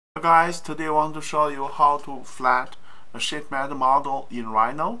Guys, today I want to show you how to flat a sheet metal model in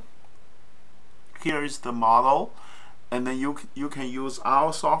Rhino. Here is the model, and then you can use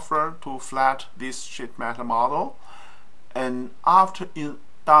our software to flat this sheet metal model. And after you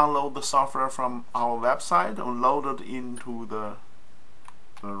download the software from our website and load it into the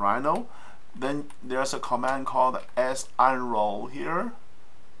Rhino, then there's a command called S-unroll here,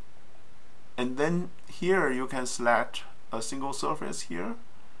 and then here you can select a single surface here.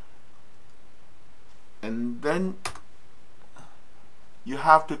 And then you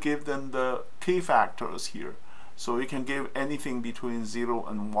have to give them the key factors here. So you can give anything between 0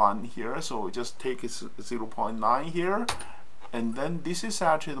 and 1 here. So just take 0.9 here. And then this is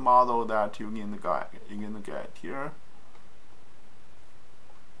actually the model that you're gonna get here.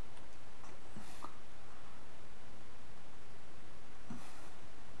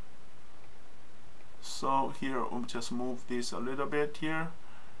 So here we'll just move this a little bit here.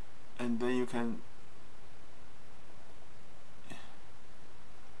 And then you can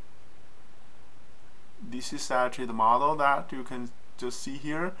this is actually the model that you can just see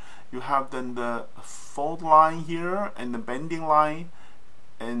here. You have then the fold line here and the bending line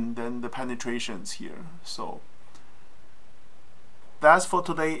and then the penetrations here. So that's for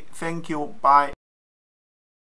today. Thank you. Bye.